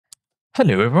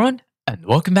Hello everyone and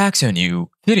welcome back to a new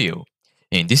video.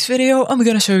 In this video, I'm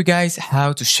gonna show you guys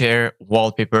how to share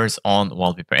wallpapers on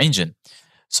Wallpaper Engine.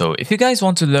 So if you guys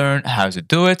want to learn how to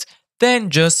do it, then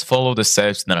just follow the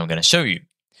steps that I'm gonna show you.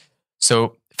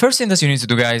 So first thing that you need to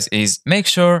do guys is make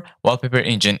sure Wallpaper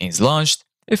Engine is launched.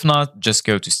 If not, just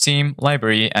go to Steam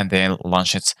library and then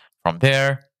launch it from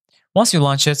there. Once you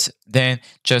launch it, then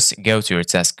just go to your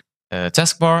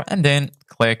taskbar and then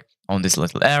click on this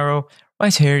little arrow.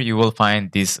 Right here, you will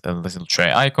find this little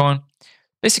tray icon.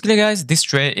 Basically, guys, this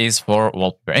tray is for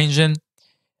Wallpaper Engine.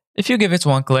 If you give it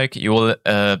one click, you will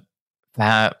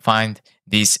find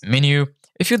this menu.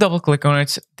 If you double click on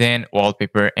it, then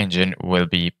Wallpaper Engine will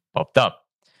be popped up.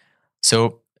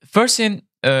 So first thing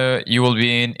you will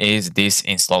be in is this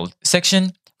installed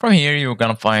section. From here, you're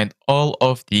gonna find all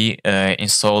of the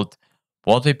installed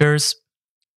wallpapers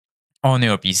on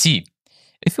your PC.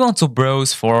 If you want to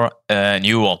browse for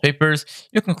new wallpapers,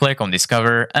 you can click on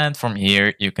Discover, and from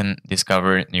here you can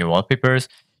discover new wallpapers.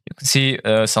 You can see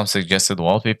some suggested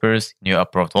wallpapers, new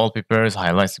approved wallpapers,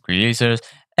 highlights creators,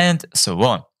 and so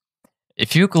on.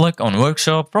 If you click on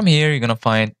Workshop, from here you're gonna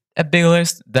find a big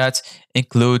list that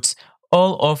includes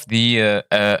all of the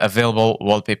available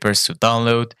wallpapers to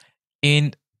download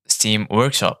in Steam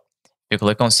Workshop. If you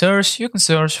click on Search, you can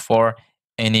search for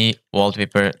any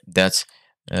wallpaper that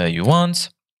you want,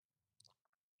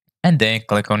 and then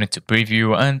click on it to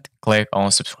preview and click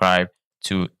on subscribe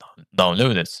to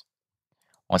download it.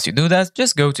 Once you do that,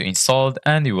 just go to installed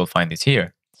and you will find it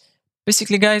here.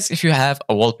 Basically guys, if you have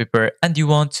a wallpaper and you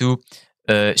want to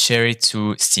share it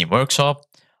to Steam Workshop,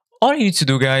 all you need to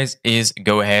do guys is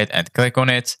go ahead and click on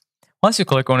it. Once you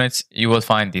click on it, you will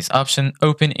find this option,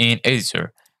 open in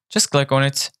editor. Just click on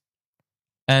it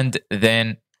and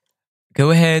then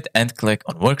go ahead and click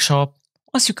on Workshop.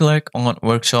 Once you click on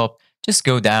Workshop, just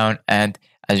go down and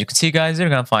as you can see guys, you're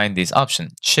gonna find this option,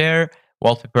 share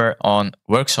wallpaper on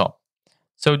Workshop.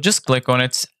 So just click on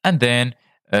it and then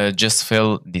just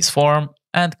fill this form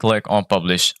and click on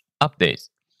publish update.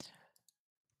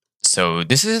 So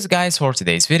this is guys for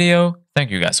today's video.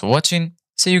 Thank you guys for watching.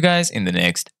 See you guys in the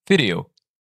next video.